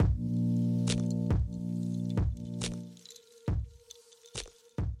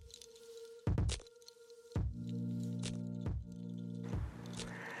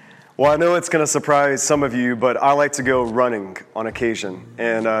Well, I know it's going to surprise some of you, but I like to go running on occasion.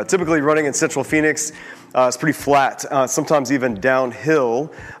 And typically running in Central Phoenix is pretty flat, sometimes even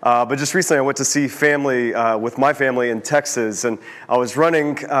downhill. But just recently I went to see family with my family in Texas, and I was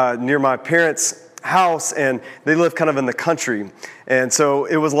running near my parents' house, and they live kind of in the country. And so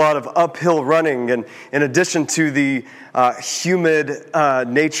it was a lot of uphill running. And in addition to the humid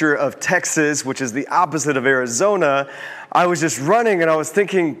nature of Texas, which is the opposite of Arizona, I was just running and I was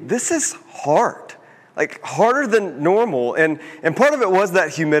thinking, this is hard, like harder than normal. And part of it was that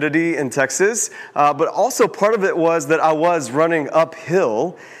humidity in Texas, but also part of it was that I was running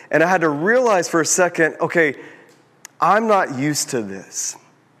uphill, and I had to realize for a second, okay, I'm not used to this.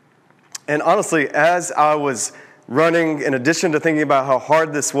 And honestly, as I was running, in addition to thinking about how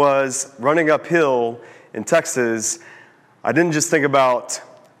hard this was, running uphill in Texas, I didn't just think about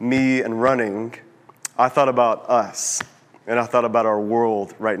me and running. I thought about us, and I thought about our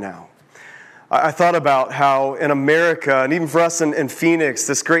world right now. I thought about how in America, and even for us in Phoenix,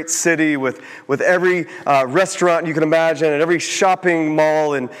 this great city with every restaurant you can imagine, and every shopping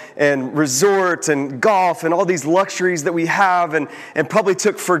mall and resort and golf and all these luxuries that we have and probably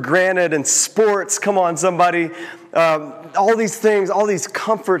took for granted, and sports, come on somebody, all these things, all these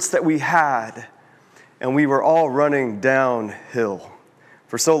comforts that we had, and we were all running downhill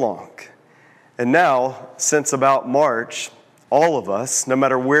for so long. And now, since about March, all of us, no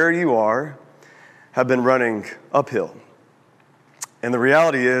matter where you are, have been running uphill. And the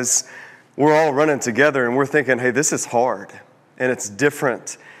reality is, we're all running together and we're thinking, hey, this is hard and it's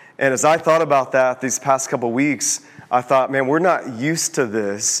different. And as I thought about that these past couple weeks, I thought, man, we're not used to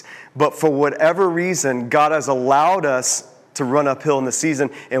this, but for whatever reason, God has allowed us to run uphill in the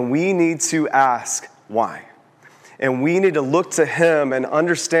season, and we need to ask why. And we need to look to Him and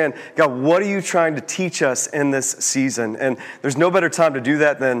understand, God, what are you trying to teach us in this season? And there's no better time to do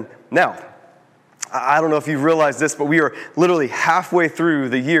that than now. I don't know if you've realized this, but we are literally halfway through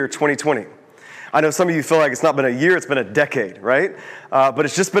the year 2020. I know some of you feel like it's not been a year, it's been a decade, right? But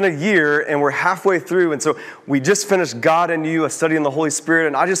it's just been a year, and we're halfway through. And so we just finished God and You, a study in the Holy Spirit,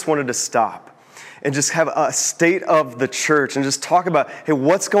 and I just wanted to stop and just have a state of the church and just talk about, hey,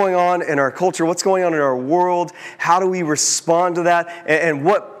 what's going on in our culture? What's going on in our world? How do we respond to that? And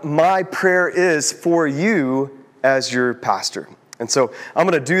what my prayer is for you as your pastor. And so I'm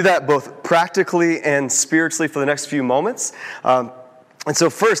going to do that both practically and spiritually for the next few moments. And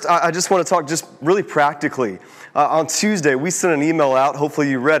so first, I just want to talk just really practically. On Tuesday, we sent an email out, hopefully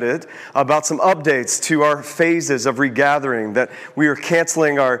you read it, about some updates to our phases of regathering, that we are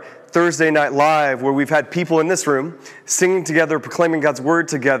canceling our Thursday Night Live, where we've had people in this room singing together, proclaiming God's Word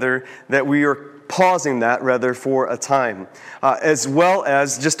together, that we are pausing that rather for a time, as well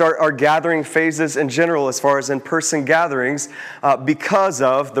as just our gathering phases in general as far as in-person gatherings because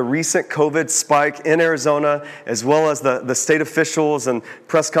of the recent COVID spike in Arizona, as well as the state officials and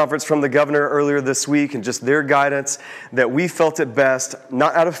press conference from the governor earlier this week and just their guidance, that we felt it best,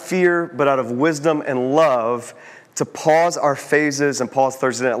 not out of fear, but out of wisdom and love, to pause our phases and pause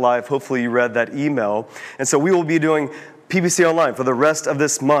Thursday Night Live. Hopefully you read that email. And so we will be doing PBC Online for the rest of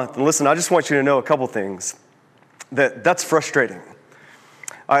this month. And listen, I just want you to know a couple things. That's frustrating.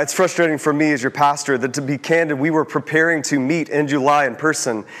 It's frustrating for me as your pastor that, to be candid, we were preparing to meet in July in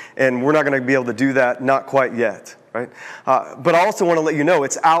person, and we're not going to be able to do that, not quite yet, right? But I also want to let you know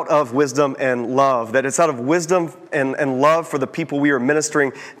it's out of wisdom and love, that it's out of wisdom and love for the people we are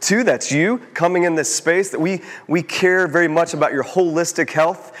ministering to. That's you coming in this space, that we care very much about your holistic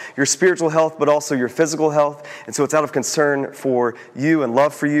health, your spiritual health, but also your physical health. And so it's out of concern for you and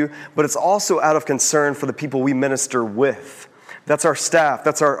love for you, but it's also out of concern for the people we minister with. That's our staff,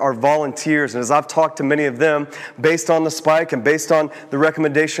 that's our volunteers. And as I've talked to many of them, based on the spike and based on the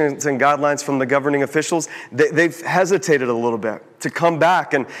recommendations and guidelines from the governing officials, they've hesitated a little bit to come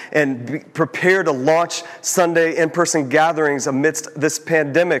back and be prepared to launch Sunday in-person gatherings amidst this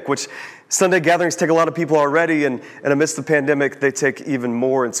pandemic, which Sunday gatherings take a lot of people already, and amidst the pandemic, they take even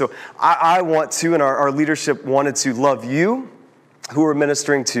more. And so I want to, and our leadership wanted to, love you who we're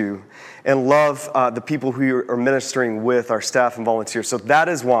ministering to, and love the people who are ministering with, our staff and volunteers. So that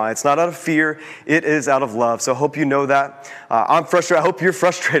is why. It's not out of fear. It is out of love. So I hope you know that. I'm frustrated. I hope you're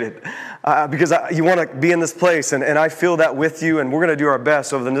frustrated because you want to be in this place. And I feel that with you. And we're going to do our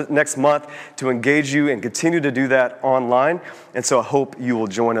best over the next month to engage you and continue to do that online. And so I hope you will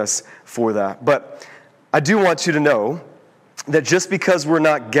join us for that. But I do want you to know that just because we're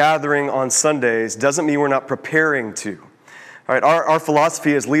not gathering on Sundays doesn't mean we're not preparing to. All right, our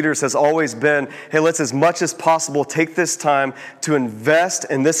philosophy as leaders has always been, hey, let's as much as possible take this time to invest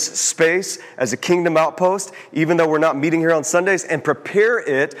in this space as a kingdom outpost, even though we're not meeting here on Sundays, and prepare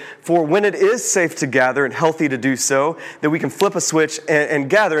it for when it is safe to gather and healthy to do so, that we can flip a switch and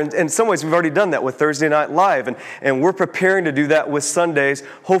gather. And in some ways, we've already done that with Thursday Night Live, and we're preparing to do that with Sundays,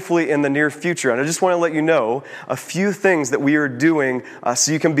 hopefully in the near future. And I just want to let you know a few things that we are doing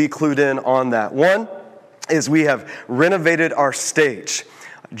so you can be clued in on that. One is we have renovated our stage.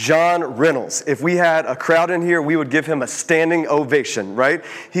 John Reynolds, if we had a crowd in here, we would give him a standing ovation, right?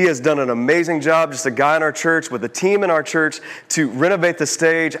 He has done an amazing job, just a guy in our church with a team in our church to renovate the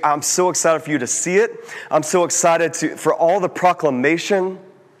stage. I'm so excited for you to see it. I'm so excited for all the proclamation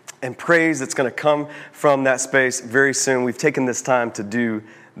and praise that's going to come from that space very soon. We've taken this time to do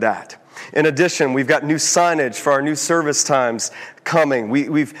that. In addition, we've got new signage for our new service times coming.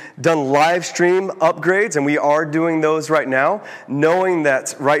 We've done live stream upgrades, and we are doing those right now, knowing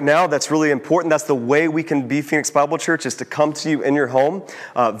that right now that's really important. That's the way we can be Phoenix Bible Church, is to come to you in your home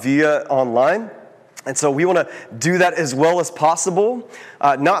via online. And so we want to do that as well as possible,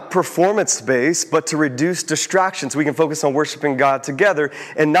 not performance-based, but to reduce distractions. We can focus on worshiping God together,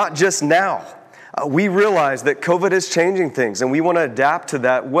 and not just now. We realize that COVID is changing things, and we want to adapt to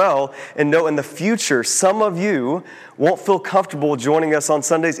that well and know in the future some of you won't feel comfortable joining us on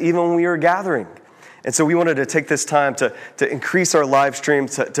Sundays even when we are gathering. And so we wanted to take this time to increase our live stream,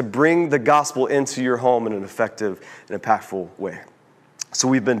 to bring the gospel into your home in an effective and impactful way. So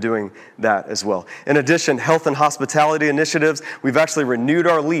we've been doing that as well. In addition, health and hospitality initiatives. We've actually renewed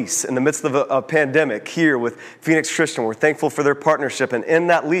our lease in the midst of a pandemic here with Phoenix Christian. We're thankful for their partnership. And in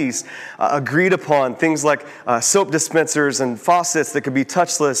that lease, agreed upon things like soap dispensers and faucets that could be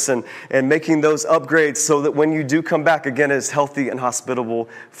touchless, and making those upgrades so that when you do come back, again, it is healthy and hospitable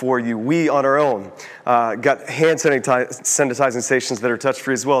for you. We, on our own, got hand sanitizing stations that are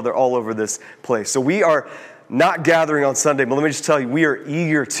touch-free as well. They're all over this place. So we are not gathering on Sunday, but let me just tell you, we are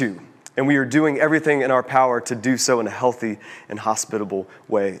eager to, and we are doing everything in our power to do so in a healthy and hospitable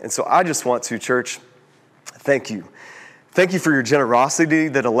way. And so I just want to, church, thank you. Thank you for your generosity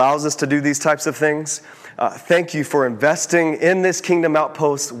that allows us to do these types of things. Thank you for investing in this kingdom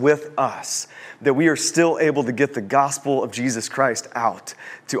outpost with us, that we are still able to get the gospel of Jesus Christ out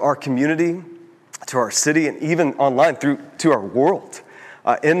to our community, to our city, and even online to our world.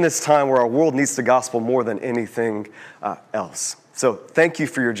 In this time where our world needs the gospel more than anything else. So thank you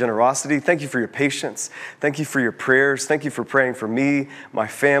for your generosity. Thank you for your patience. Thank you for your prayers. Thank you for praying for me, my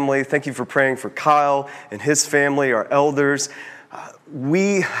family. Thank you for praying for Kyle and his family, our elders.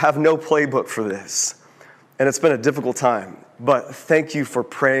 We have no playbook for this, and it's been a difficult time. But thank you for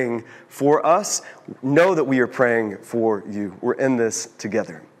praying for us. Know that we are praying for you. We're in this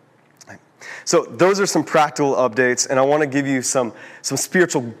together. So those are some practical updates, and I want to give you some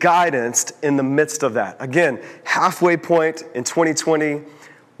spiritual guidance in the midst of that. Again, halfway point in 2020,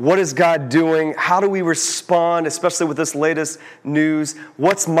 what is God doing? How do we respond, especially with this latest news?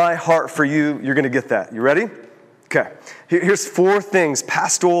 What's my heart for you? You're going to get that. You ready? Okay. Here's 4 things,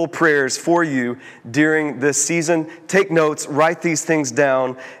 pastoral prayers for you during this season. Take notes, write these things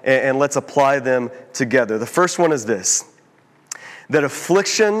down, and let's apply them together. The first one is this: that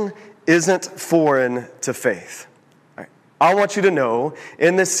affliction isn't foreign to faith. All right. I want you to know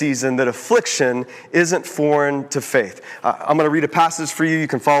in this season that affliction isn't foreign to faith. I'm going to read a passage for you. You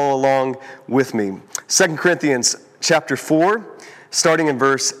can follow along with me. 2 Corinthians chapter 4, starting in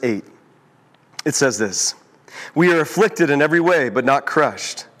verse 8. It says this: "We are afflicted in every way, but not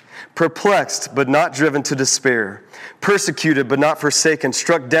crushed. Perplexed, but not driven to despair. Persecuted, but not forsaken.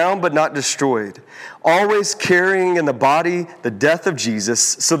 Struck down, but not destroyed. Always carrying in the body the death of Jesus,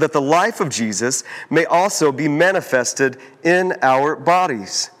 so that the life of Jesus may also be manifested in our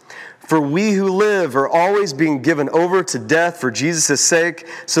bodies. For we who live are always being given over to death for Jesus' sake,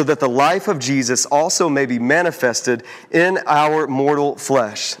 so that the life of Jesus also may be manifested in our mortal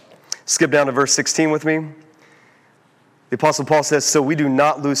flesh." Skip down to verse 16 with me. The Apostle Paul says, "So we do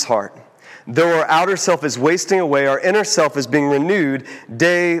not lose heart. Though our outer self is wasting away, our inner self is being renewed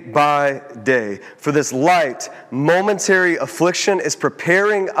day by day. For this light, momentary affliction is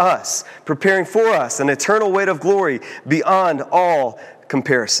preparing for us an eternal weight of glory beyond all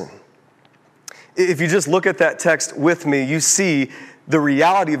comparison." If you just look at that text with me, you see the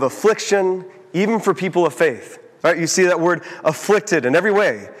reality of affliction, even for people of faith. Right? You see that word afflicted in every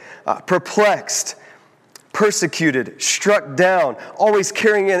way, perplexed, persecuted, struck down, always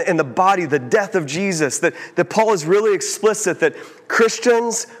carrying in the body the death of Jesus. That Paul is really explicit that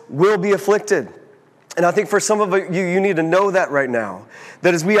Christians will be afflicted. And I think for some of you, you need to know that right now.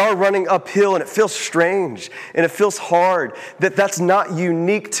 That as we are running uphill and it feels strange and it feels hard, that's not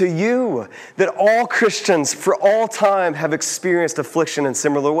unique to you. That all Christians for all time have experienced affliction in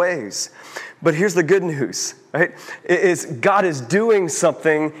similar ways. But here's the good news, right? God is doing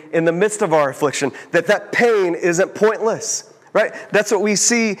something in the midst of our affliction. That pain isn't pointless. Right? That's what we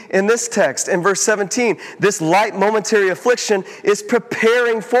see in this text. In verse 17, this light momentary affliction is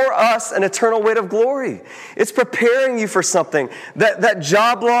preparing for us an eternal weight of glory. It's preparing you for something. That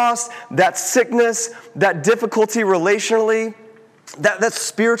job loss, that sickness, that difficulty relationally, that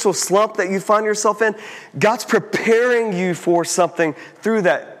spiritual slump that you find yourself in, God's preparing you for something through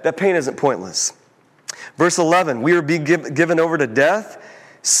that. That pain isn't pointless. Verse 11, we are being given over to death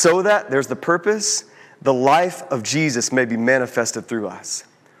so that, there's the purpose, the life of Jesus may be manifested through us.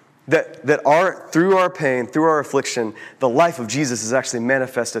 Through our pain, through our affliction, the life of Jesus is actually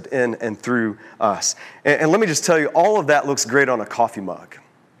manifested in and through us. And let me just tell you, all of that looks great on a coffee mug,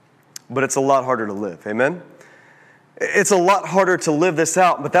 but it's a lot harder to live. Amen? It's a lot harder to live this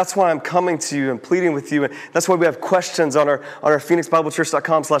out, but that's why I'm coming to you and pleading with you. And that's why we have questions on our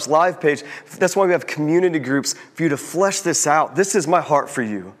phoenixbiblechurch.com/live page. That's why we have community groups for you to flesh this out. This is my heart for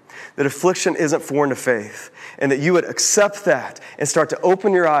you. That affliction isn't foreign to faith, and that you would accept that and start to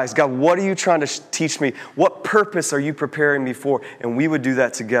open your eyes. God, what are you trying to teach me? What purpose are you preparing me for? And we would do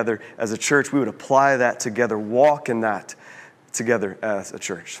that together as a church. We would apply that together, walk in that together as a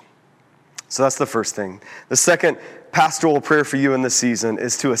church. So that's the first thing. The second pastoral prayer for you in this season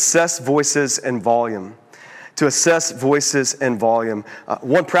is to assess voices and volume. To assess voices and volume.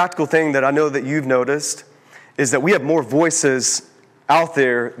 One practical thing that I know that you've noticed is that we have more voices out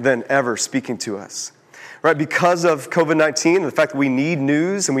there than ever speaking to us. Right? Because of COVID-19, the fact that we need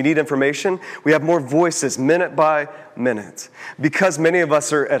news and we need information, we have more voices minute by minute. Because many of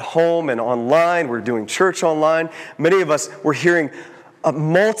us are at home and online, we're doing church online, many of us, we're hearing a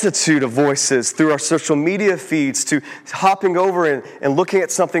multitude of voices through our social media feeds, to hopping over and looking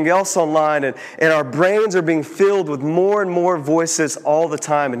at something else online, and our brains are being filled with more and more voices all the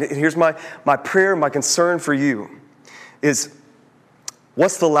time. And here's my prayer, my concern for you is,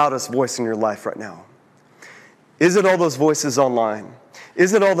 what's the loudest voice in your life right now? Is it all those voices online?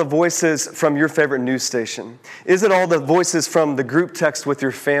 Is it all the voices from your favorite news station? Is it all the voices from the group text with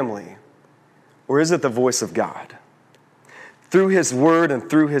your family? Or is it the voice of God? Through His Word and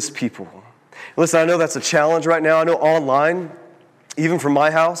through His people. Listen, I know that's a challenge right now. I know online, even from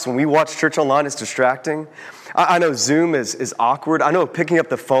my house, when we watch church online, it's distracting. I know Zoom is awkward. I know picking up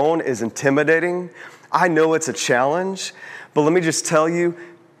the phone is intimidating. I know it's a challenge. But let me just tell you,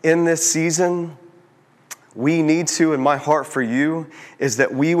 in this season, we need to, and my heart for you is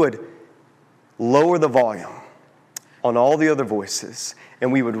that we would lower the volume on all the other voices,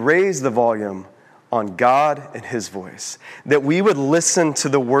 and we would raise the volume on God and His voice. That we would listen to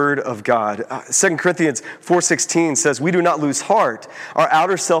the Word of God. 2 Corinthians 4:16 says, we do not lose heart. Our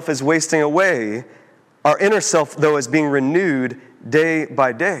outer self is wasting away. Our inner self, though, is being renewed day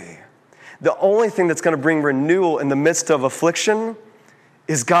by day. The only thing that's going to bring renewal in the midst of affliction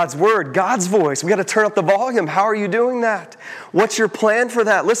is God's Word, God's voice. We got to turn up the volume. How are you doing that? What's your plan for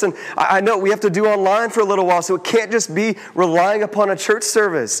that? Listen, I know we have to do online for a little while, so it can't just be relying upon a church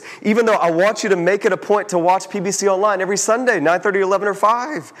service. Even though I want you to make it a point to watch PBC online every Sunday, 9:30, 11, or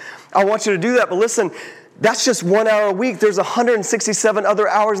 5. I want you to do that, but listen, that's just 1 hour a week. There's 167 other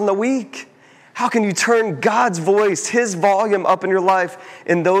hours in the week. How can you turn God's voice, His volume up in your life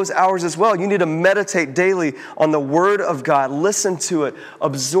in those hours as well? You need to meditate daily on the Word of God. Listen to it,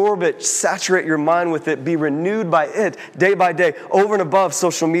 absorb it, saturate your mind with it, be renewed by it day by day, over and above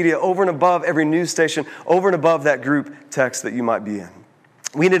social media, over and above every news station, over and above that group text that you might be in.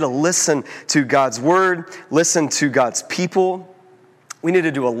 We need to listen to God's Word, listen to God's people. We need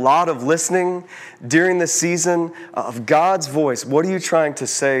to do a lot of listening during this season of God's voice. What are you trying to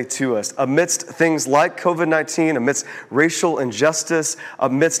say to us? Amidst things like COVID-19, amidst racial injustice,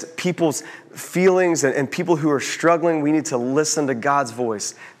 amidst people's feelings and people who are struggling, we need to listen to God's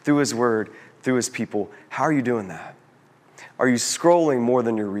voice through His Word, through His people. How are you doing that? Are you scrolling more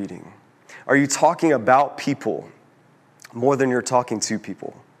than you're reading? Are you talking about people more than you're talking to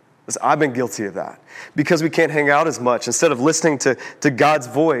people? I've been guilty of that. Because we can't hang out as much, instead of listening to God's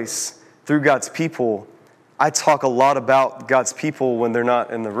voice through God's people, I talk a lot about God's people when they're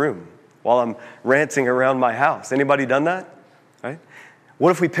not in the room, while I'm ranting around my house. Anybody done that? Right? What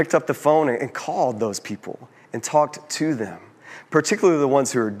if we picked up the phone and called those people and talked to them? Particularly the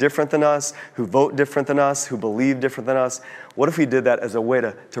ones who are different than us, who vote different than us, who believe different than us. What if we did that as a way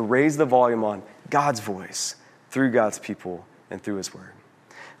to raise the volume on God's voice through God's people and through His Word?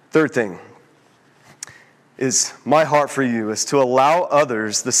 Third thing, is my heart for you is to allow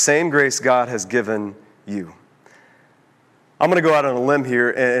others the same grace God has given you. I'm going to go out on a limb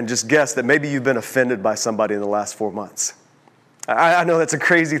here and just guess that maybe you've been offended by somebody in the last 4 months. I know that's a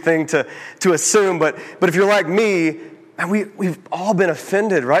crazy thing to assume, but if you're like me, and we've all been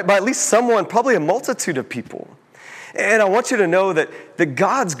offended, right? By at least someone, probably a multitude of people. And I want you to know that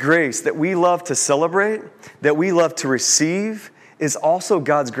God's grace that we love to celebrate, that we love to receive, is also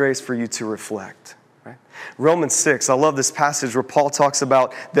God's grace for you to reflect. Right? Romans 6, I love this passage where Paul talks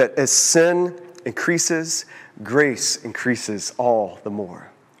about that as sin increases, grace increases all the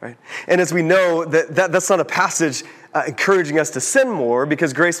more. Right? And as we know, that's not a passage encouraging us to sin more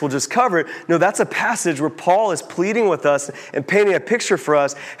because grace will just cover it. No, that's a passage where Paul is pleading with us and painting a picture for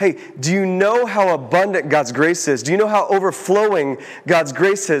us. Hey, do you know how abundant God's grace is? Do you know how overflowing God's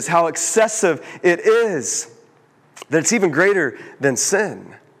grace is? How excessive it is? That it's even greater than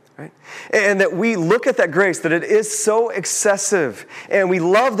sin. Right? And that we look at that grace, that it is so excessive. And we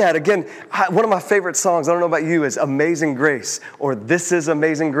love that. Again, one of my favorite songs, I don't know about you, is Amazing Grace, or This Is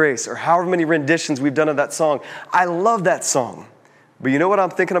Amazing Grace, or however many renditions we've done of that song. I love that song. But you know what I'm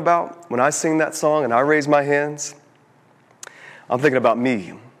thinking about when I sing that song and I raise my hands? I'm thinking about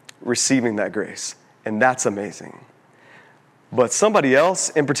me receiving that grace. And that's amazing. But somebody else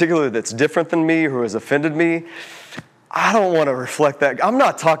in particular that's different than me, who has offended me, I don't want to reflect that. I'm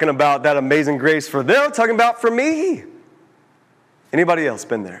not talking about that amazing grace for them. I'm talking about for me. Anybody else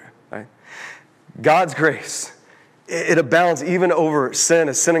been there? Right? God's grace, it abounds even over sin.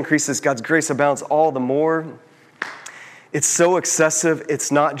 As sin increases, God's grace abounds all the more. It's so excessive,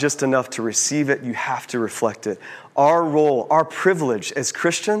 it's not just enough to receive it. You have to reflect it. Our role, our privilege as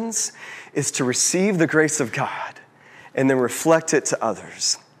Christians is to receive the grace of God and then reflect it to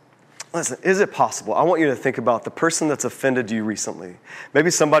others. Listen, is it possible? I want you to think about the person that's offended you recently. Maybe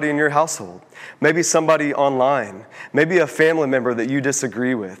somebody in your household. Maybe somebody online. Maybe a family member that you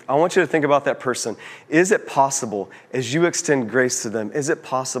disagree with. I want you to think about that person. Is it possible, as you extend grace to them, is it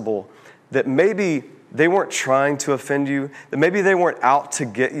possible that maybe they weren't trying to offend you, that maybe they weren't out to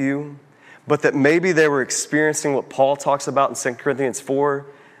get you, but that maybe they were experiencing what Paul talks about in 2 Corinthians 4?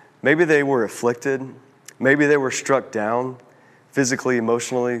 Maybe they were afflicted. Maybe they were struck down. Physically,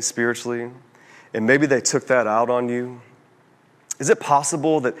 emotionally, spiritually, and maybe they took that out on you. Is it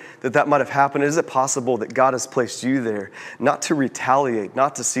possible that might have happened? Is it possible that God has placed you there not to retaliate,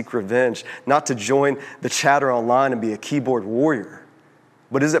 not to seek revenge, not to join the chatter online and be a keyboard warrior?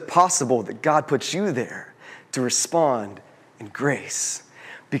 But is it possible that God puts you there to respond in grace?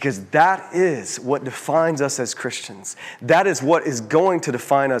 Because that is what defines us as Christians. That is what is going to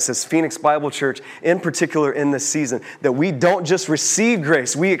define us as Phoenix Bible Church, in particular in this season. That we don't just receive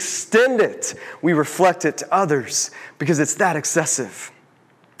grace, we extend it. We reflect it to others because it's that excessive.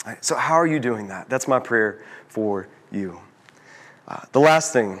 All right, so how are you doing that? That's my prayer for you. The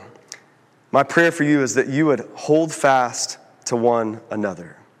last thing, my prayer for you is that you would hold fast to one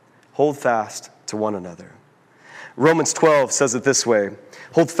another. Hold fast to one another. Romans 12 says it this way: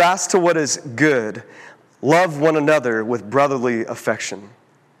 hold fast to what is good. Love one another with brotherly affection.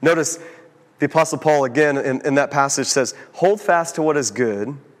 Notice the Apostle Paul again in that passage says, hold fast to what is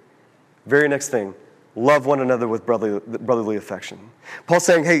good. Very next thing, love one another with brotherly affection. Paul's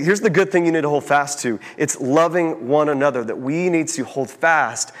saying, hey, here's the good thing you need to hold fast to. It's loving one another, that we need to hold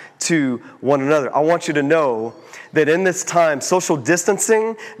fast to one another. I want you to know that in this time, social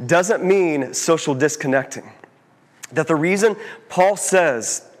distancing doesn't mean social disconnecting. That the reason Paul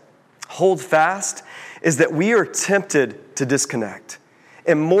says, hold fast, is that we are tempted to disconnect.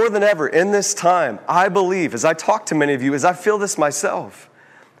 And more than ever in this time, I believe, as I talk to many of you, as I feel this myself,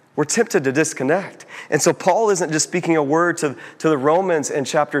 we're tempted to disconnect. And so Paul isn't just speaking a word to the Romans in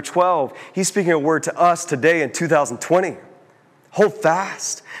chapter 12. He's speaking a word to us today in 2020. Hold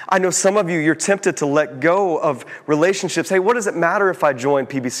fast. I know some of you, you're tempted to let go of relationships. Hey, what does it matter if I join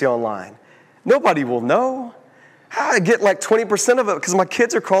PBC Online? Nobody will know. I get like 20% of it because my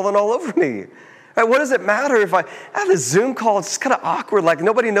kids are crawling all over me. Right, what does it matter if I have a Zoom call? It's just kind of awkward, like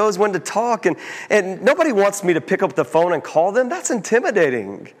nobody knows when to talk, and nobody wants me to pick up the phone and call them. That's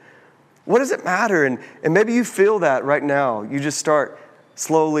intimidating. What does it matter? And maybe you feel that right now. You just start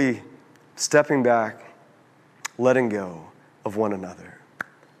slowly stepping back, letting go of one another.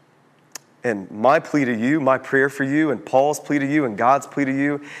 And my plea to you, my prayer for you, and Paul's plea to you, and God's plea to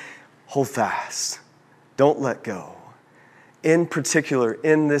you, hold fast. Don't let go. In particular,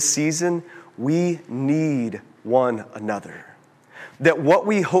 in this season, we need one another. That what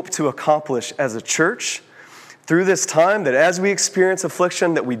we hope to accomplish as a church through this time, that as we experience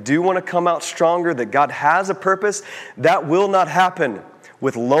affliction, that we do want to come out stronger, that God has a purpose, that will not happen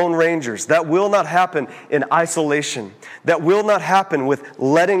with lone rangers. That will not happen in isolation. That will not happen with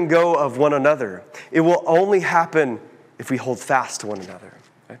letting go of one another. It will only happen if we hold fast to one another.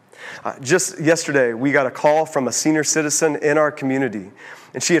 Just yesterday, we got a call from a senior citizen in our community,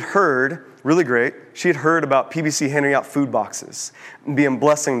 and she had heard, really great, she had heard about PBC handing out food boxes and being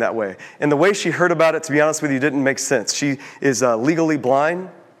blessing that way. And the way she heard about it, to be honest with you, didn't make sense. She is legally blind,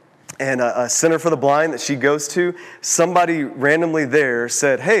 and a Center for the Blind that she goes to, somebody randomly there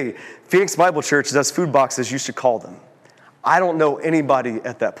said, hey, Phoenix Bible Church does food boxes, you should call them. I don't know anybody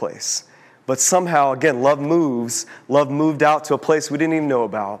at that place. But somehow, again, love moves. Love moved out to a place we didn't even know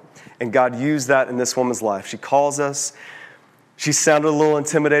about. And God used that in this woman's life. She calls us. She sounded a little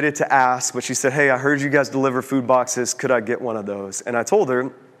intimidated to ask, but she said, hey, I heard you guys deliver food boxes. Could I get one of those? And I told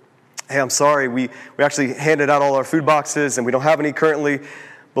her, hey, I'm sorry. We actually handed out all our food boxes, and we don't have any currently.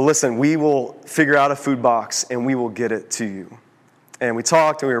 But listen, we will figure out a food box, and we will get it to you. And we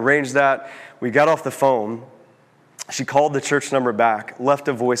talked, and we arranged that. We got off the phone. She called the church number back, left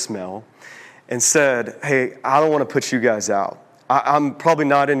a voicemail, and said, hey, I don't want to put you guys out. I'm probably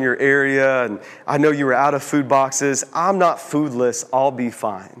not in your area, and I know you were out of food boxes. I'm not foodless. I'll be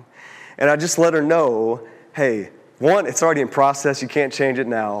fine. And I just let her know, hey, one, it's already in process. You can't change it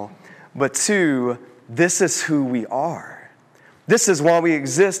now. But two, this is who we are. This is why we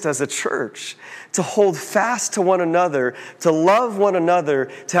exist as a church, to hold fast to one another, to love one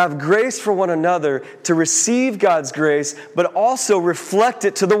another, to have grace for one another, to receive God's grace, but also reflect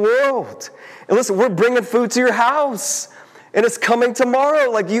it to the world. And listen, we're bringing food to your house, and it's coming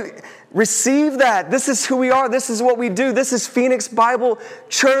tomorrow. Like, you receive that. This is who we are. This is what we do. This is Phoenix Bible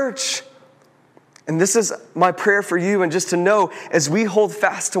Church. And this is my prayer for you, and just to know, as we hold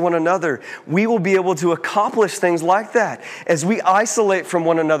fast to one another, we will be able to accomplish things like that. As we isolate from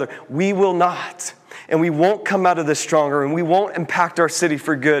one another, we will not. And we won't come out of this stronger, and we won't impact our city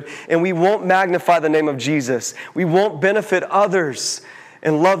for good, and we won't magnify the name of Jesus. We won't benefit others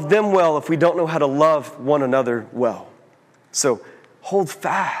and love them well if we don't know how to love one another well. So hold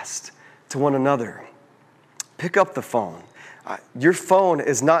fast to one another. Pick up the phone. Your phone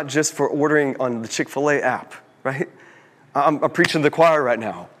is not just for ordering on the Chick-fil-A app, right? I'm preaching to the choir right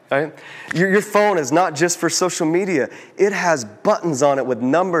now, right? Your phone is not just for social media. It has buttons on it with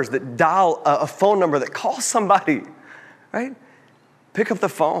numbers that dial a phone number that calls somebody, right? Pick up the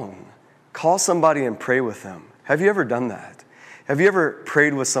phone. Call somebody and pray with them. Have you ever done that? Have you ever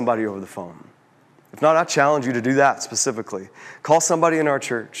prayed with somebody over the phone? If not, I challenge you to do that specifically. Call somebody in our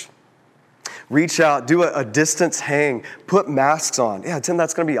church. Reach out, do a distance hang, put masks on. Yeah, Tim,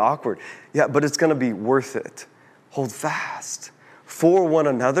 that's going to be awkward. Yeah, but it's going to be worth it. Hold fast for one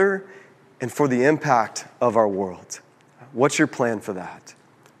another and for the impact of our world. What's your plan for that?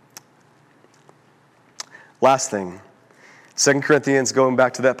 Last thing, 2 Corinthians, going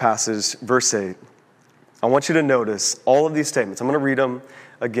back to that passage, verse 8. I want you to notice all of these statements. I'm going to read them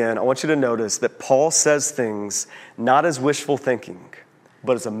again. I want you to notice that Paul says things not as wishful thinking,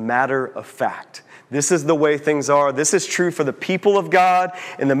 but as a matter of fact. This is the way things are. This is true for the people of God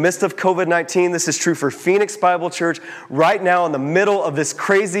in the midst of COVID-19. This is true for Phoenix Bible Church right now in the middle of this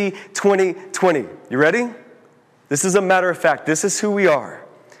crazy 2020. You ready? This is a matter of fact. This is who we are.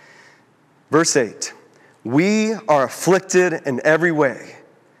 Verse 8. We are afflicted in every way,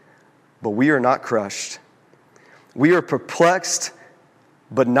 but we are not crushed. We are perplexed,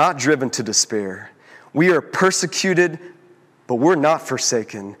 but not driven to despair. We are persecuted, but we're not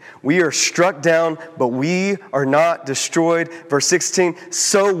forsaken. We are struck down, but we are not destroyed. Verse 16,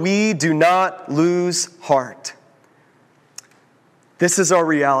 so we do not lose heart. This is our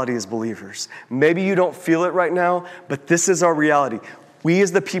reality as believers. Maybe you don't feel it right now, but this is our reality. We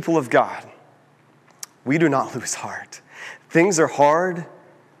as the people of God, we do not lose heart. Things are hard,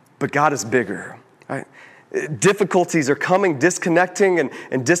 but God is bigger, right? Difficulties are coming, disconnecting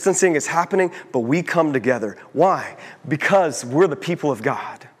and distancing is happening, but we come together. Why? Because we're the people of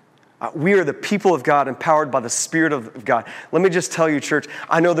God. We are the people of God empowered by the Spirit of God. Let me just tell you, church,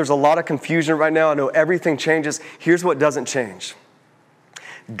 I know there's a lot of confusion right now. I know everything changes. Here's what doesn't change.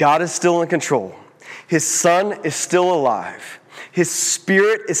 God is still in control. His Son is still alive. His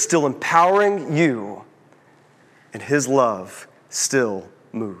Spirit is still empowering you. And His love still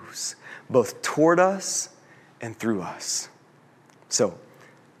moves, both toward us and through us. So,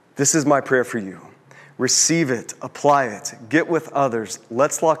 this is my prayer for you. Receive it, apply it, get with others.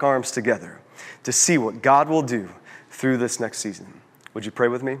 Let's lock arms together to see what God will do through this next season. Would you pray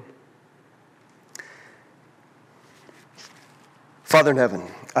with me? Father in heaven,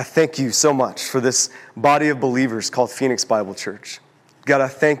 I thank you so much for this body of believers called Phoenix Bible Church. God, I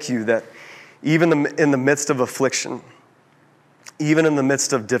thank you that even in the midst of affliction, even in the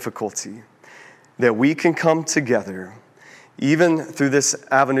midst of difficulty, that we can come together, even through this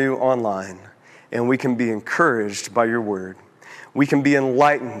avenue online, and we can be encouraged by your word. We can be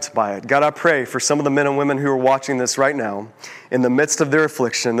enlightened by it. God, I pray for some of the men and women who are watching this right now, in the midst of their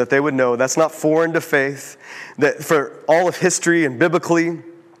affliction, that they would know that's not foreign to faith, that for all of history and biblically,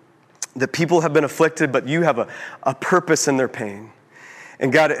 that people have been afflicted, but you have a purpose in their pain.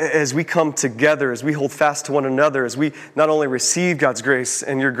 And God, as we come together, as we hold fast to one another, as we not only receive God's grace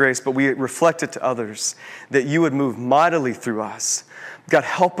and your grace, but we reflect it to others, that you would move mightily through us. God,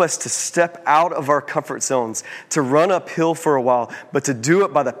 help us to step out of our comfort zones, to run uphill for a while, but to do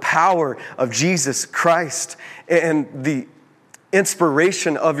it by the power of Jesus Christ and the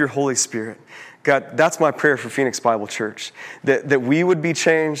inspiration of your Holy Spirit. God, that's my prayer for Phoenix Bible Church, that we would be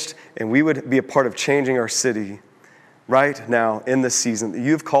changed and we would be a part of changing our city right now in this season that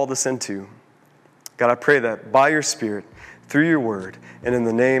you've called us into. God, I pray that by your Spirit, through your word, and in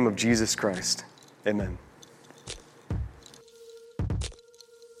the name of Jesus Christ, amen.